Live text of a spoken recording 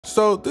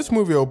So this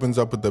movie opens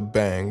up with a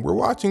bang. We're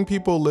watching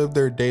people live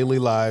their daily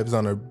lives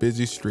on a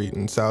busy street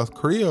in South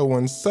Korea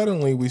when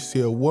suddenly we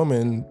see a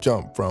woman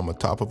jump from the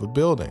top of a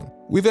building.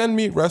 We then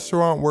meet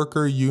restaurant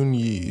worker Yoon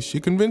Yi. She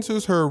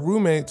convinces her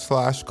roommate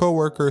slash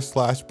co-worker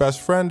slash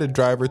best friend to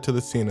drive her to the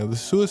scene of the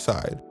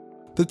suicide.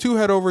 The two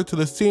head over to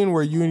the scene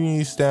where Yoon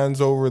Yi stands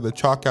over the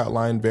chalk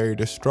outline very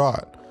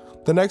distraught.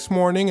 The next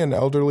morning, an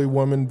elderly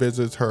woman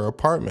visits her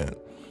apartment.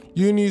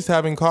 Yoon Yi's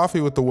having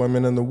coffee with the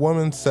woman and the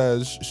woman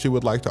says she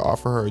would like to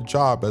offer her a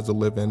job as a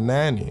live-in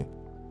nanny.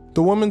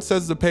 The woman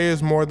says the pay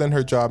is more than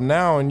her job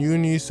now and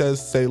Yoon Yi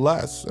says say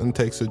less and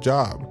takes the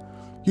job.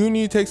 Yoon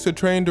Yi takes the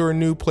train to her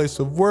new place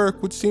of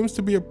work, which seems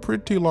to be a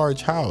pretty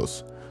large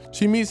house.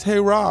 She meets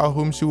Hae-ra,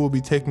 whom she will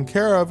be taking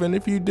care of, and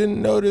if you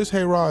didn't notice,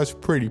 Hae-ra is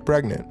pretty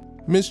pregnant.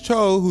 Miss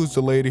Cho, who's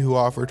the lady who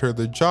offered her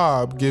the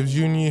job, gives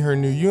Yoon Yi her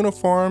new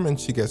uniform and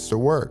she gets to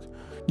work.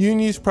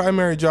 Yoon Yi's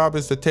primary job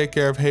is to take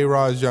care of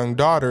Hae-ra's young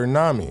daughter,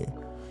 Nami.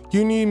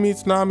 Yoon Yi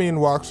meets Nami and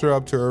walks her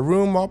up to her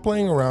room while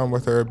playing around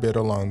with her a bit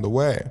along the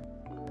way.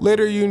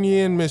 Later, Yoon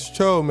Yi and Miss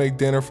Cho make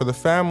dinner for the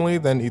family,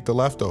 then eat the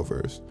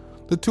leftovers.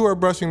 The two are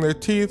brushing their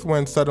teeth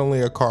when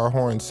suddenly a car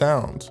horn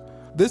sounds.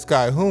 This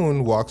guy,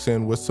 Hoon, walks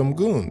in with some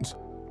goons.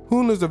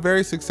 Hoon is a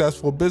very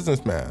successful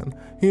businessman.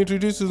 He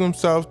introduces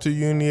himself to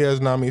Yoon Yi as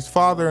Nami's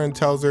father and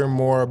tells her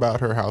more about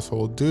her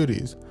household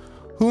duties.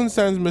 Hoon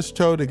sends Miss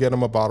Cho to get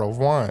him a bottle of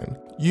wine.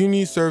 Yoon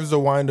Yi serves the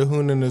wine to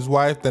Hoon and his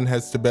wife, then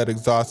heads to bed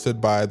exhausted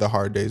by the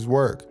hard day's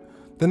work.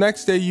 The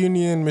next day, Yoon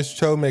Yi and Miss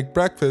Cho make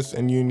breakfast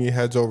and Yoon Yi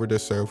heads over to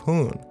serve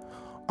Hoon.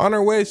 On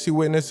her way, she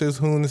witnesses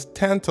Hoon's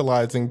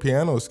tantalizing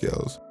piano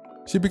skills.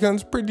 She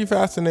becomes pretty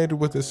fascinated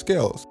with his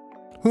skills.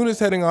 Hoon is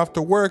heading off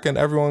to work and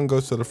everyone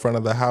goes to the front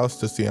of the house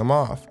to see him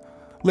off.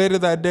 Later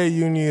that day,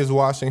 Yoon Yi is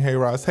washing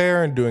Hae-ra's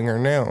hair and doing her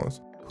nails.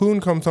 Hoon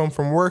comes home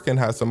from work and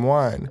has some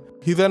wine.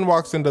 He then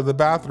walks into the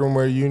bathroom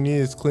where Yoon Yi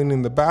is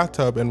cleaning the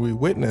bathtub and we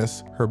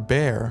witness her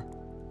bare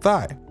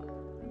thigh.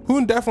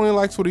 Hoon definitely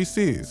likes what he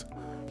sees.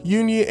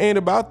 Yoon Yi ain't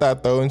about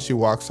that though and she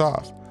walks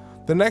off.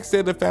 The next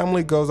day the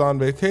family goes on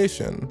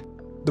vacation.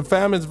 The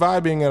fam is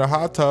vibing in a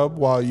hot tub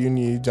while Yoon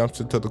Yi jumps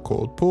into the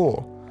cold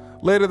pool.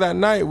 Later that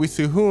night we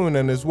see Hoon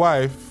and his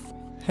wife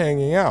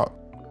hanging out.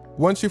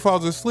 Once she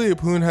falls asleep,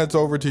 Hoon heads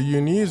over to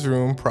Yoon Yi's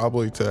room,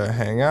 probably to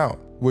hang out,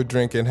 with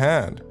drink in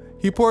hand.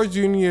 He pours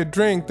Yoon Yi a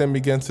drink, then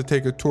begins to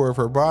take a tour of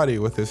her body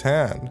with his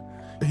hand.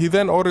 He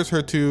then orders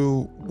her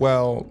to,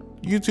 well,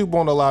 YouTube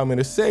won't allow me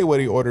to say what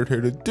he ordered her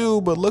to do,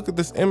 but look at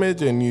this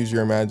image and use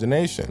your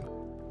imagination.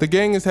 The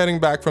gang is heading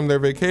back from their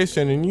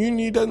vacation and Yoon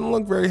Yi doesn't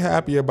look very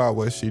happy about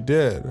what she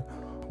did.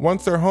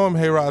 Once they're home,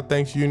 Hae-ra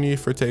thanks Yoon Yi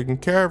for taking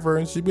care of her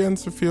and she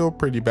begins to feel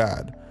pretty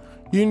bad.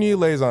 Yoon Yi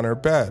lays on her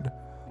bed.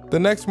 The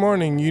next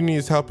morning, Yoon Yi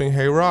is helping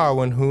Hae-ra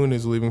when Hoon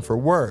is leaving for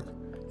work.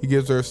 He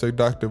gives her a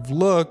seductive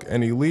look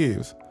and he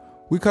leaves.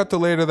 We cut to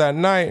later that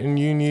night and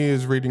Yoon Yi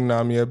is reading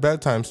Nami a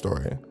bedtime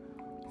story.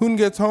 Hoon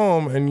gets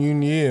home and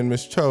Yoon Yi and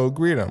Miss Cho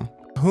greet him.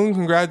 Hoon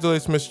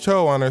congratulates Miss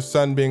Cho on her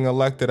son being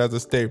elected as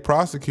a state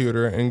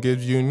prosecutor and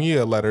gives Yoon Yi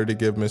a letter to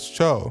give Miss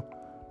Cho.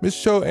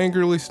 Miss Cho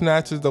angrily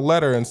snatches the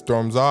letter and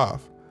storms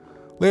off.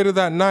 Later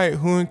that night,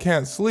 Hoon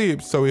can't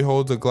sleep, so he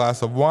holds a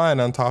glass of wine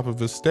on top of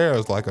his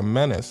stairs like a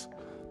menace,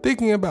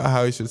 thinking about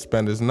how he should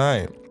spend his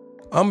night.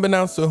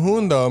 Unbeknownst to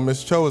Hoon though,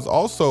 Miss Cho is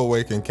also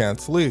awake and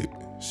can't sleep.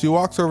 She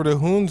walks over to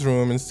Hoon's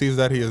room and sees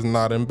that he is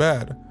not in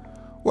bed.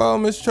 Well,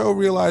 Miss Cho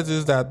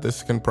realizes that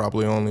this can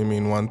probably only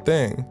mean one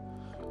thing.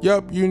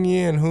 Yup, Yoon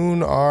Yi and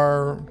Hoon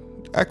are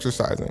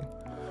exercising.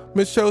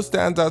 Miss Cho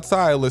stands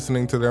outside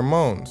listening to their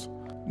moans.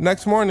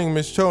 Next morning,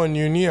 Miss Cho and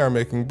Yoon Yi are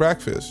making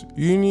breakfast.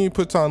 Yoon Yi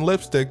puts on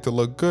lipstick to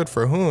look good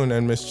for Hoon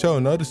and Miss Cho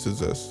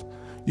notices this.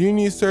 Yoon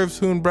Yi serves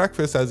Hoon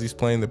breakfast as he's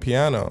playing the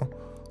piano.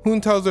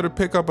 Hoon tells her to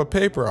pick up a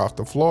paper off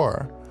the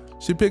floor.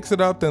 She picks it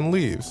up then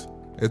leaves.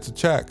 It's a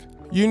check.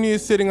 Yoon Yi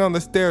is sitting on the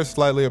stairs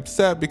slightly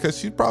upset because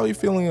she's probably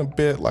feeling a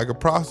bit like a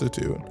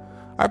prostitute.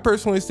 I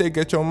personally say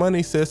get your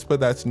money sis, but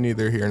that's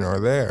neither here nor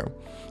there.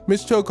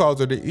 Miss Cho calls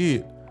her to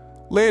eat.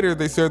 Later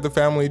they serve the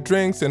family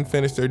drinks and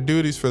finish their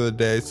duties for the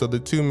day, so the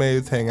two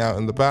maids hang out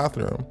in the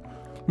bathroom.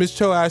 Miss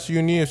Cho asks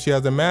Yoon Yi if she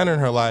has a man in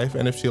her life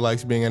and if she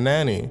likes being a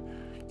nanny.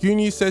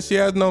 Yoon Yi says she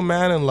has no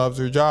man and loves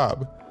her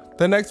job.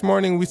 The next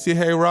morning we see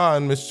Hae-ra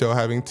and Miss Cho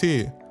having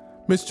tea.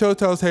 Miss Cho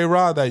tells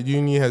Hae-ra that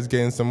Yoon Yi has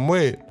gained some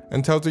weight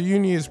and tells her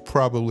Yoon Yi is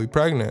probably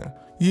pregnant.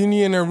 Yoon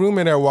Yi and her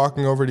roommate are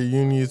walking over to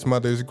Yoon Yi's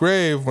mother's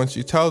grave when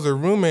she tells her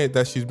roommate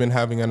that she's been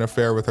having an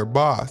affair with her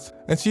boss,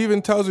 and she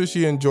even tells her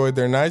she enjoyed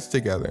their nights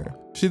together.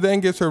 She then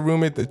gives her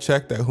roommate the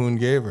check that Hoon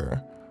gave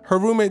her. Her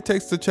roommate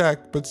takes the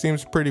check but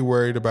seems pretty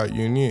worried about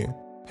Yoon Yi.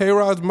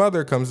 Hae-ra's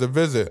mother comes to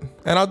visit,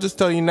 and I'll just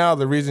tell you now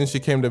the reason she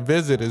came to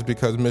visit is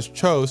because Miss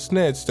Cho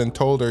snitched and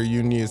told her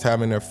Yoon Yi is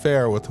having an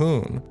affair with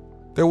Hoon.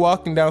 They're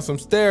walking down some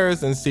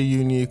stairs and see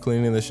Yoon Yi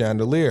cleaning the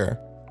chandelier.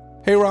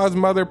 Hae-ra's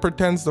mother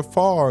pretends to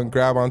fall and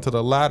grab onto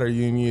the ladder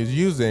Yoon Yi is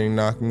using,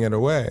 knocking it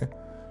away.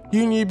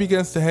 Yoon Yi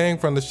begins to hang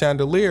from the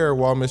chandelier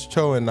while Miss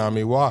Cho and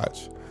Nami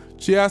watch.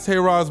 She asks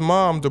Hae-ra's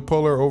mom to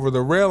pull her over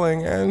the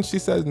railing and she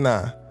says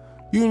nah.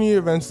 Yoon Yi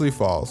eventually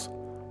falls.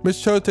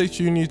 Miss Cho takes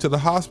Yoon-yi to the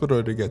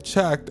hospital to get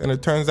checked, and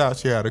it turns out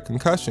she had a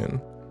concussion.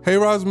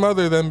 Hae-ra's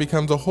mother then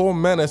becomes a whole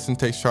menace and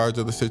takes charge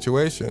of the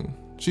situation.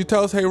 She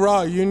tells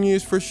Hae-ra, Yoon-yi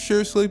is for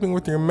sure sleeping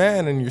with your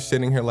man and you're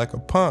sitting here like a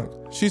punk.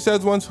 She says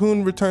once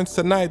Hoon returns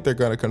tonight, they're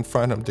gonna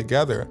confront him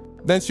together.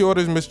 Then she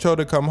orders Miss Cho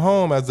to come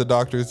home as the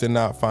doctors did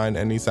not find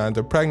any signs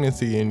of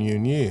pregnancy in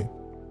Yoon-yi.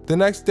 The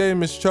next day,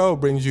 Miss Cho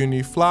brings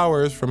Yoon-yi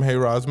flowers from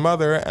Hae-ra's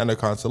mother and a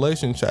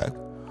consolation check.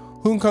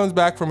 Hoon comes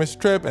back from his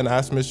trip and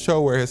asks Miss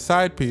Cho where his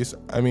side piece,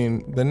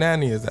 the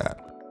nanny, is at.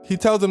 He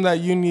tells him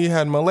that Yoon-yi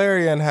had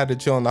malaria and had to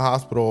chill in the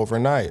hospital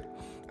overnight.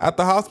 At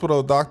the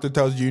hospital, the doctor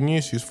tells Yoon-yi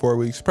she's 4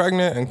 weeks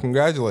pregnant and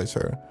congratulates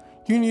her.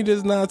 Yoon-yi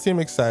does not seem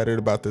excited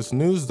about this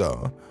news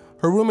though.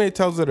 Her roommate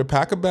tells her to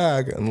pack a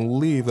bag and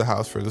leave the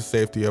house for the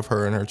safety of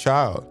her and her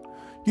child.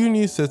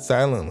 Yoon-yi sits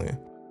silently.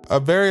 A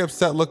very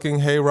upset looking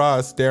Hae-ra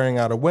is staring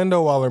out a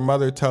window while her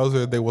mother tells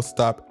her they will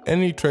stop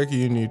any trick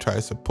Yoon-yi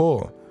tries to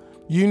pull.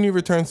 Yoon-yi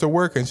returns to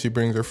work and she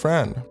brings her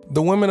friend.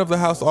 The women of the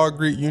house all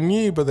greet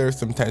Yoon-yi, but there's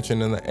some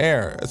tension in the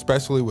air,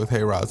 especially with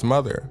Hae-ra's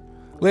mother.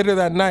 Later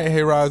that night,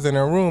 Hae-ra is in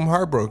her room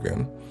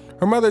heartbroken.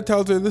 Her mother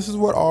tells her this is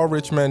what all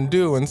rich men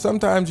do and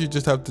sometimes you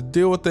just have to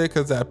deal with it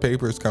because that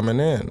paper is coming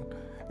in.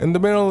 In the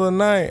middle of the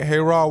night,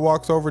 Hae-ra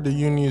walks over to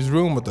Yoon-yi's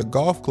room with a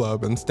golf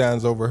club and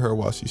stands over her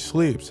while she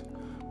sleeps.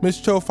 Miss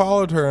Cho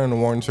followed her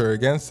and warns her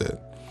against it.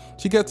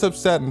 She gets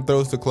upset and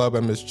throws the club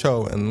at Miss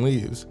Cho and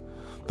leaves.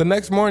 The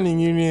next morning,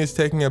 Yoon-yi is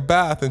taking a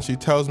bath and she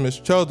tells Miss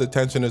Cho the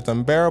tension is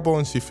unbearable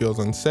and she feels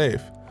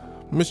unsafe.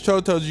 Miss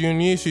Cho tells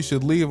Yoon-yi she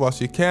should leave while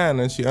she can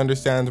and she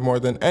understands more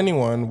than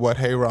anyone what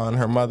Hae-ra and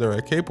her mother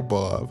are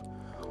capable of.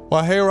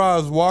 While Hae-ra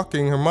is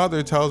walking, her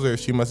mother tells her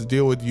she must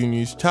deal with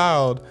Yoon-yi's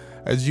child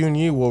as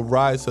Yoon-yi will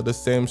rise to the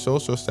same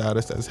social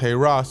status as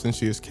Hae-ra since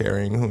she is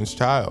carrying Hoon's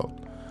child.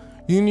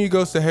 Yoon-yi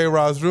goes to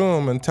Hae-ra's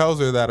room and tells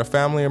her that a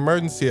family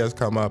emergency has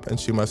come up and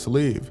she must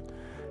leave.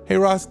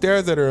 Hae-ra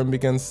stares at her and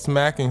begins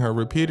smacking her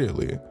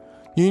repeatedly.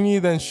 Yoon-yi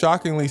then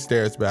shockingly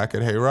stares back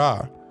at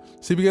Hae-ra.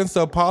 She begins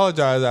to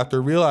apologize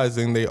after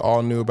realizing they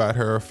all knew about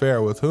her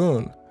affair with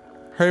Hoon.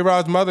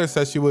 Hae-ra's mother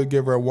says she would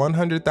give her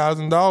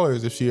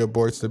 $100,000 if she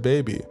aborts the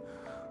baby.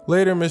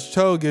 Later, Miss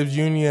Cho gives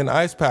Yoon-yi an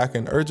ice pack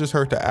and urges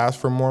her to ask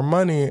for more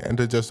money and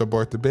to just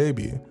abort the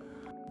baby.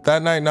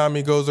 That night,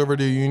 Nami goes over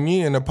to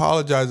Yoon-yi and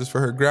apologizes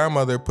for her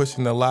grandmother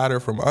pushing the ladder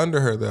from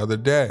under her the other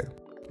day.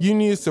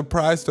 Yoon-yi is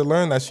surprised to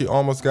learn that she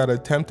almost got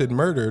attempted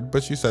murdered,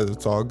 but she says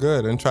it's all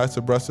good and tries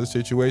to brush the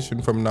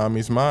situation from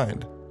Nami's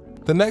mind.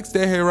 The next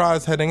day, Hae-ra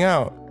is heading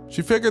out.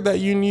 She figured that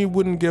Yoon-yi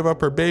wouldn't give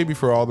up her baby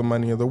for all the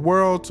money in the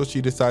world, so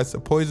she decides to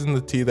poison the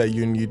tea that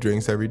Yoon-yi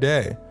drinks every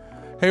day.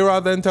 Hae-ra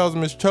then tells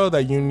Miss Cho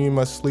that Yoon-yi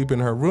must sleep in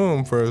her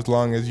room for as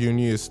long as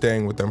Yoon-yi is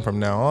staying with them from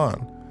now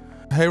on.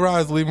 Hae-ra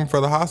is leaving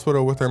for the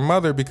hospital with her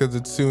mother because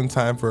it's soon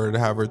time for her to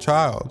have her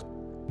child.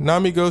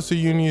 Nami goes to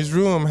Yoon-yi's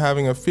room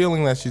having a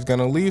feeling that she's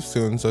gonna leave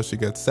soon, so she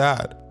gets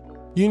sad.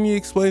 Yoon-yi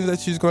explains that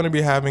she's going to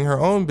be having her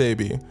own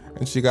baby,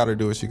 and she gotta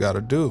do what she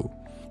gotta do.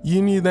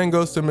 Yoon-yi then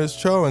goes to Miss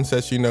Cho and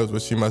says she knows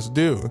what she must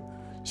do.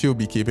 She will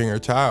be keeping her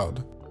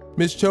child.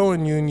 Miss Cho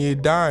and Yoon-yi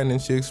dine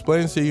and she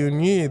explains to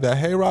Yoon-yi that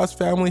Hae-ra's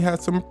family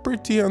had some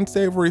pretty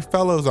unsavory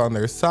fellows on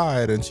their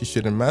side and she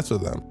shouldn't mess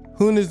with them.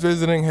 Hoon is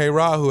visiting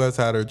Hae-ra who has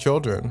had her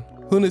children.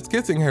 Hoon is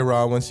kissing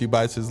Hae-ra when she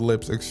bites his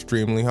lips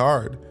extremely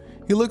hard.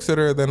 He looks at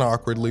her then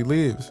awkwardly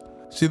leaves.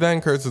 She then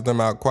curses them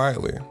out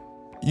quietly.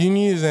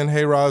 Yoon-yi is in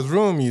Hae-ra's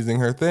room using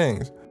her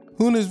things.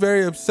 Hoon is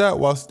very upset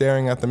while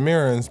staring at the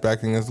mirror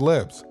inspecting his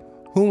lips.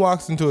 Hoon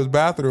walks into his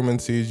bathroom and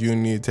sees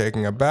Yoon-yi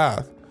taking a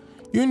bath.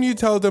 Yoon-yi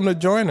tells him to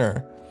join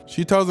her.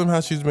 She tells him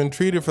how she's been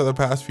treated for the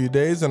past few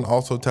days and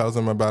also tells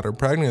him about her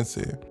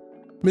pregnancy.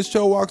 Miss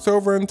Cho walks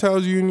over and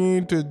tells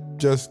Yoon-yi to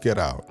just get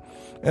out.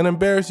 An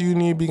embarrassed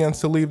Yoon-yi begins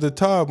to leave the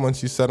tub when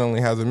she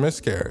suddenly has a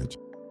miscarriage.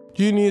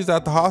 Yoon-yi is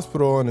at the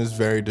hospital and is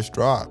very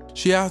distraught.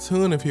 She asks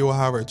Hoon if he will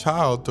have her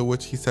child, to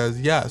which he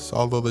says yes,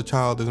 although the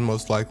child is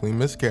most likely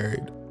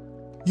miscarried.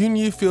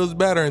 Yoon-yi feels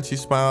better and she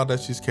smiles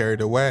as she's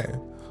carried away.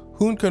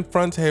 Hoon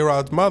confronts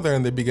Hae-ra's mother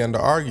and they begin to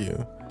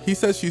argue. He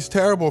says she's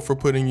terrible for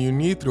putting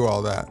Yoon-yi through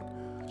all that.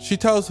 She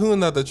tells Hoon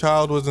that the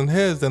child wasn't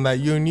his and that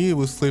Yoon-yi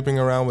was sleeping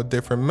around with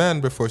different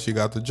men before she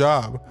got the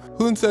job.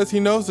 Hoon says he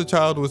knows the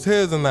child was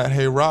his and that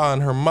Hae-ra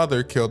and her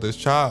mother killed his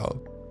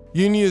child.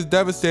 Yoon-yi is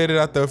devastated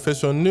at the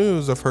official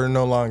news of her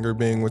no longer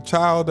being with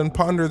child and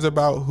ponders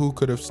about who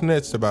could have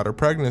snitched about her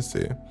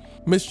pregnancy.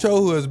 Miss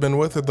Cho, who has been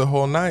with her the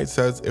whole night,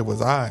 says it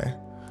was I.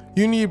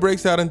 Yoon-yi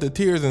breaks out into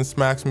tears and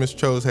smacks Miss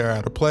Cho's hair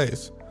out of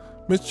place.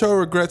 Miss Cho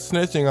regrets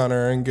snitching on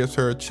her and gives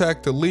her a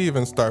check to leave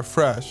and start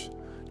fresh.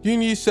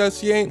 Yoon-yi says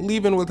she ain't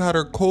leaving without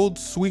her cold,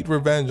 sweet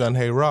revenge on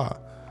Hae-ra.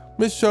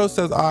 Miss Cho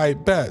says I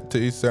bet, to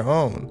each their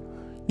own.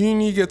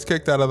 Yoon-yi gets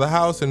kicked out of the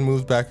house and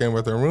moves back in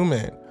with her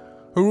roommate.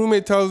 Her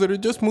roommate tells her to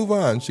just move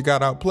on, she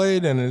got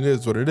outplayed and it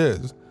is what it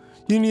is.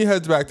 Yoon-yi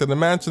heads back to the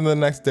mansion the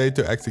next day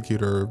to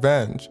execute her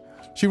revenge.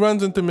 She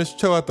runs into Miss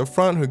Cho at the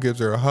front who gives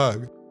her a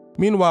hug.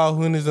 Meanwhile,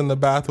 Hoon is in the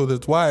bath with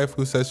his wife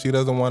who says she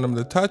doesn't want him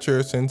to touch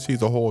her since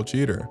he's a whole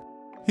cheater.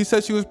 He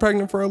said she was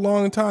pregnant for a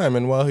long time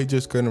and well, he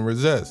just couldn't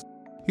resist.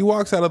 He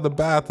walks out of the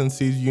bath and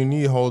sees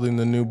Yoonhee holding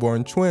the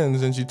newborn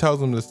twins, and she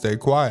tells him to stay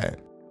quiet.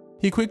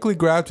 He quickly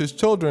grabs his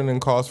children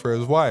and calls for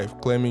his wife,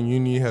 claiming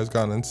Yoonhee has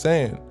gone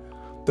insane.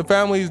 The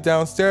family is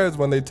downstairs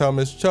when they tell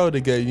Miss Cho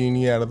to get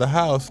Yoonhee out of the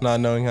house, not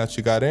knowing how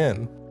she got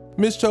in.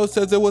 Miss Cho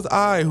says it was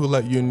I who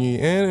let Yoonhee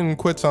in and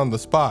quits on the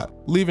spot,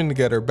 leaving to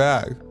get her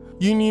bag.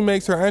 Yoonhee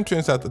makes her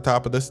entrance at the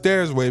top of the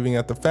stairs, waving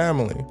at the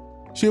family.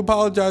 She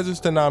apologizes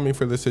to Nami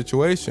for the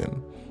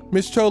situation.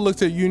 Miss Cho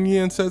looks at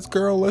Yoonhee and says,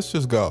 "Girl, let's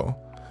just go."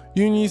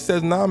 Yoonhee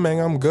says, "Nah, man,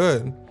 I'm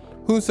good."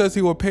 Hoon says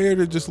he will pay her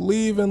to just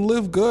leave and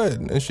live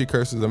good, and she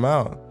curses him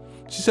out.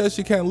 She says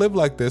she can't live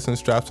like this and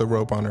straps a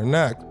rope on her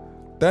neck.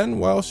 Then,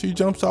 well, she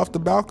jumps off the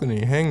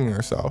balcony, hanging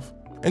herself.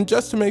 And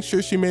just to make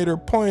sure she made her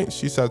point,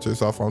 she sets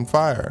herself on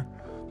fire.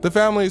 The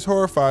family is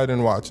horrified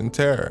and watch in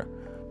terror.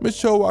 Miss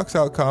Cho walks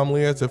out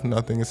calmly as if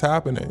nothing is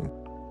happening.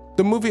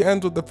 The movie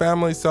ends with the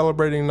family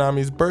celebrating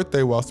Nami's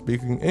birthday while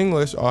speaking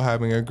English, all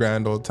having a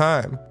grand old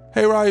time.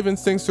 Hae-ra even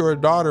sings to her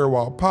daughter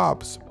while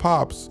pops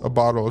a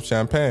bottle of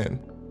champagne.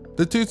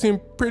 The two seem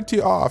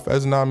pretty off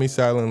as Nami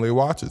silently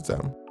watches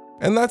them.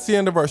 And that's the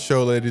end of our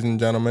show, ladies and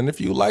gentlemen.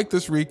 If you like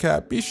this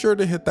recap, be sure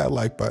to hit that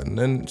like button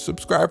and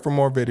subscribe for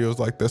more videos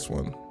like this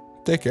one.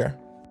 Take care.